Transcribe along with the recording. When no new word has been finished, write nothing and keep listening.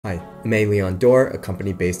Dore, a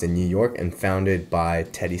company based in New York and founded by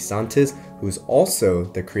Teddy Santos, who's also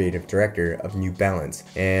the creative director of New Balance.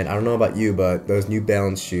 And I don't know about you, but those New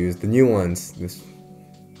Balance shoes, the new ones,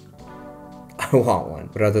 I want one.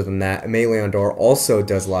 But other than that, Aime Dore also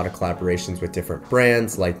does a lot of collaborations with different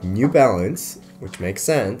brands like New Balance, which makes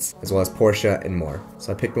sense, as well as Porsche and more.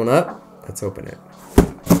 So I picked one up, let's open it.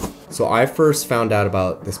 So I first found out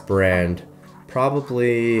about this brand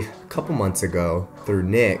probably a couple months ago through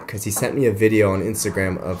Nick, because he sent me a video on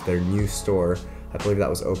Instagram of their new store. I believe that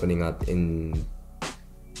was opening up in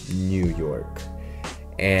New York.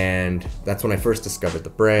 And that's when I first discovered the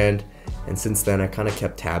brand. And since then I kind of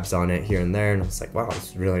kept tabs on it here and there, and I was like, wow,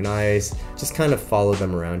 this is really nice. Just kind of follow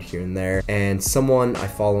them around here and there. And someone I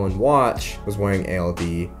follow and watch was wearing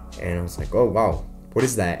ALD, and I was like, oh wow, what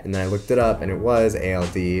is that? And then I looked it up and it was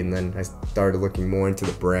ALD, and then I started looking more into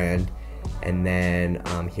the brand. And then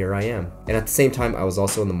here I am. And at the same time, I was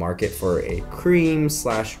also in the market for a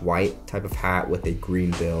cream/white type of hat with a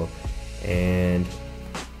green bill, and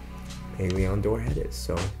Aime Dore had it.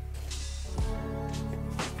 So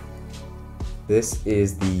this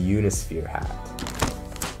is the Unisphere hat.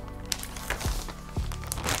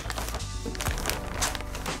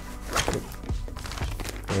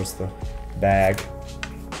 There's the bag.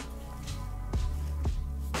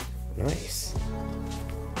 Nice.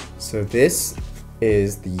 So this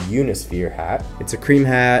is the Unisphere hat. It's a cream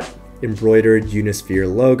hat, embroidered Unisphere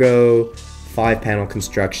logo, 5-panel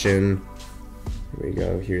construction. Here we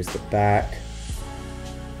go, here's the back.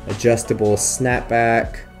 Adjustable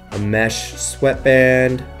snapback, a mesh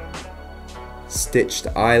sweatband, stitched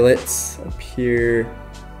eyelets up here.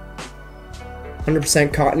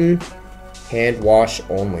 100% cotton, hand wash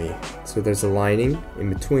only. So there's a lining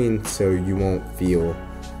in between so you won't feel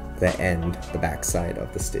the end, the back side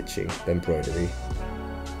of the stitching, the embroidery.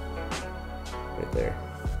 Right there.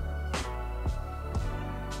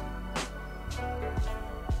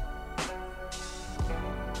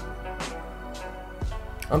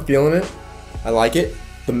 I'm feeling it. I like it.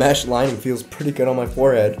 The mesh lining feels pretty good on my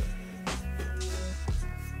forehead.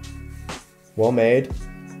 Well made.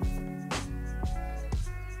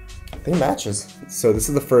 I think it matches. So this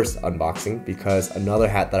is the first unboxing because another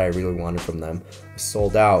hat that I really wanted from them was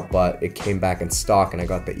sold out, but it came back in stock and I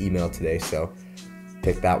got the email today, so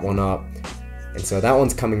picked that one up. And so that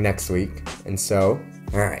one's coming next week. And so,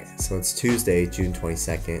 alright, so it's Tuesday, June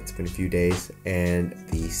 22nd. It's been a few days and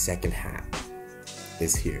the second hat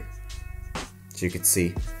is here. As you can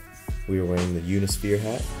see, we were wearing the Unisphere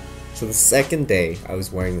hat. So the second day I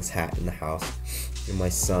was wearing this hat in the house, and my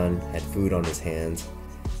son had food on his hands.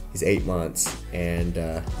 He's 8 months, and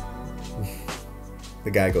the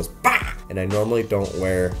guy goes, bah! And I normally don't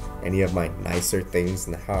wear any of my nicer things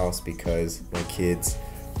in the house because my kids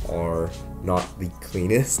are not the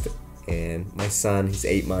cleanest. And my son, he's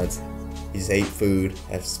 8 months, he's ate food,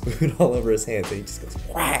 has food all over his hands, and he just goes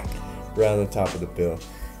whack right on the top of the bill.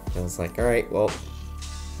 And I was like, alright, well,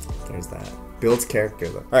 there's that. Builds character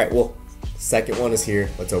though. Alright, well, second one is here.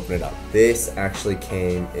 Let's open it up. This actually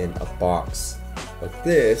came in a box like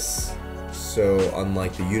this. So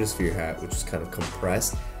unlike the Unisphere hat, which is kind of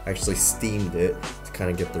compressed, I actually steamed it to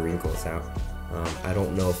kind of get the wrinkles out. I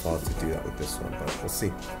don't know if I'll have to do that with this one, but we'll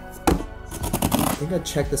see. I think I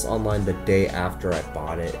checked this online the day after I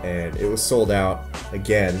bought it, and it was sold out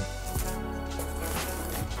again.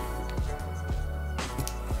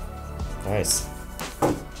 Nice.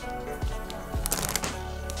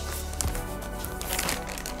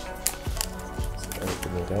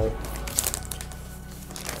 Open it up.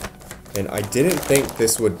 And I didn't think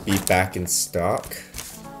this would be back in stock.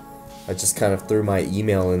 I just kind of threw my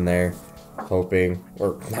email in there, hoping,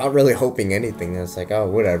 or not really hoping anything. I was like, oh,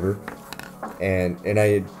 whatever. And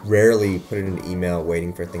I rarely put in an email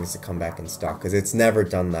waiting for things to come back in stock, because it's never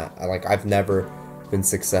done that. I've never been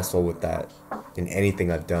successful with that in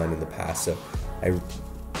anything I've done in the past, so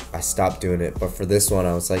I stopped doing it. But for this one,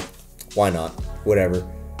 I was like, why not? Whatever.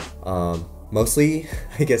 Mostly,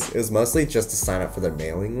 I guess it was mostly just to sign up for their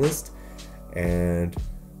mailing list, and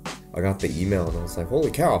I got the email and I was like,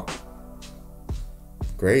 holy cow,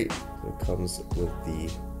 great. It comes with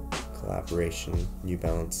the collaboration New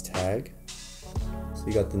Balance tag. So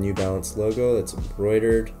you got the New Balance logo that's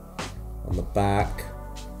embroidered on the back.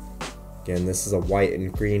 Again, this is a white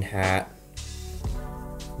and green hat.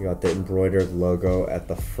 You got the embroidered logo at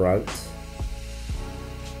the front.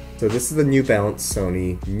 So this is the New Balance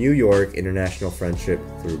SONNY New York International Friendship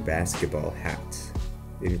Through Basketball hat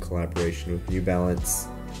in collaboration with New Balance.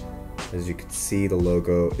 As you can see, the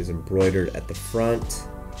logo is embroidered at the front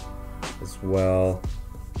as well.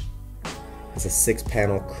 It's a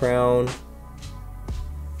 6-panel crown.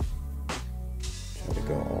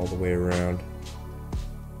 go all the way around.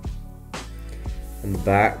 In the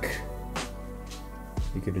back,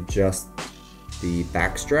 you could adjust the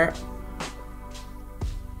back strap,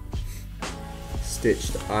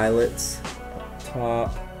 stitched eyelets up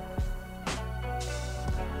top,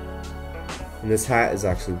 and this hat is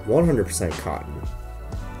actually 100% cotton,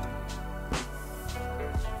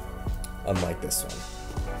 unlike this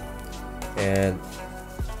one. And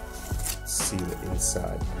let's see the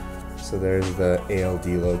inside. So there's the ALD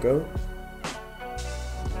logo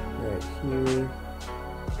right here.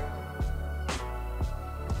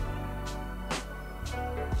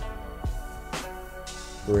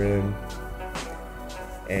 Brim,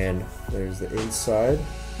 and there's the inside.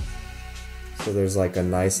 So there's like a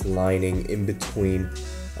nice lining in between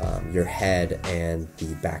your head and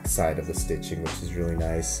the back side of the stitching, which is really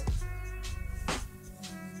nice.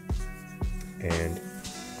 And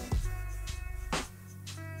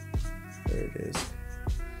there it is.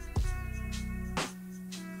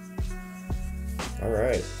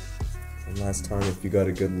 Alright, and last time, if you got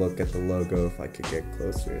a good look at the logo, if I could get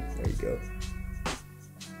closer, there you go.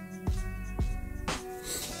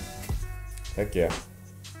 Heck yeah.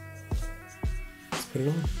 Let's put it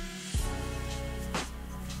on.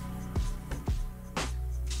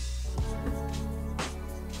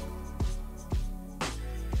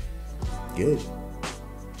 Good.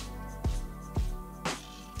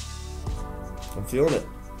 I'm feeling it.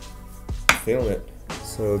 Feeling it.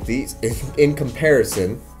 So these, in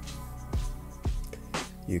comparison,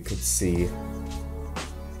 you could see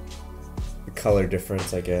the color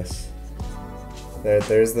difference, I guess.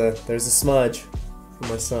 There's the smudge for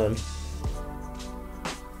my son.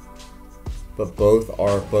 But both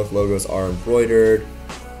logos are embroidered.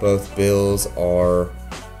 Both bills are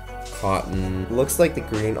cotton. It looks like the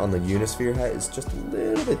green on the Unisphere hat is just a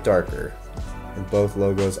little bit darker. And both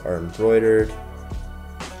logos are embroidered.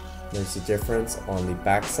 There's a difference on the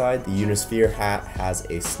back side. The Unisphere hat has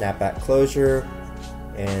a snapback closure,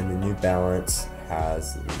 and the New Balance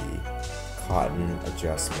has the cotton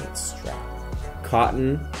adjustment strap.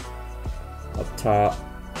 Cotton up top,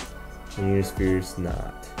 the Unisphere's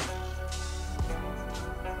not.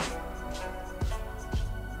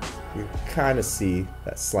 You kind of see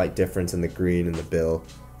that slight difference in the green and the bill.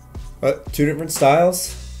 But two different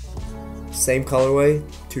styles, same colorway,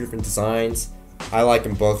 two different designs. I like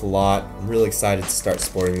them both a lot. I'm really excited to start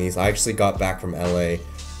sporting these. I actually got back from LA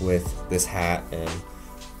with this hat and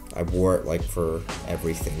I wore it like for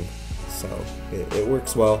everything. So it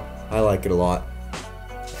works well. I like it a lot.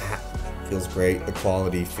 Feels great, the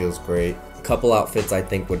quality feels great. A couple outfits I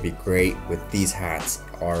think would be great with these hats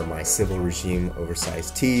are my Civil Regime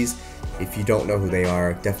oversized tees. If you don't know who they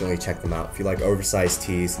are, definitely check them out. If you like oversized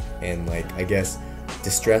tees and like, I guess,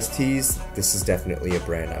 distressed tees, this is definitely a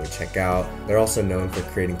brand I would check out. They're also known for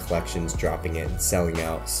creating collections, dropping in, selling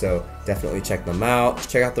out, so definitely check them out.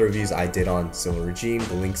 Check out the reviews I did on Civil Regime.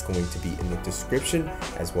 The link's going to be in the description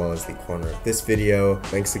as well as the corner of this video.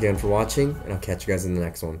 Thanks again for watching, and I'll catch you guys in the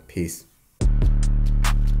next one. Peace.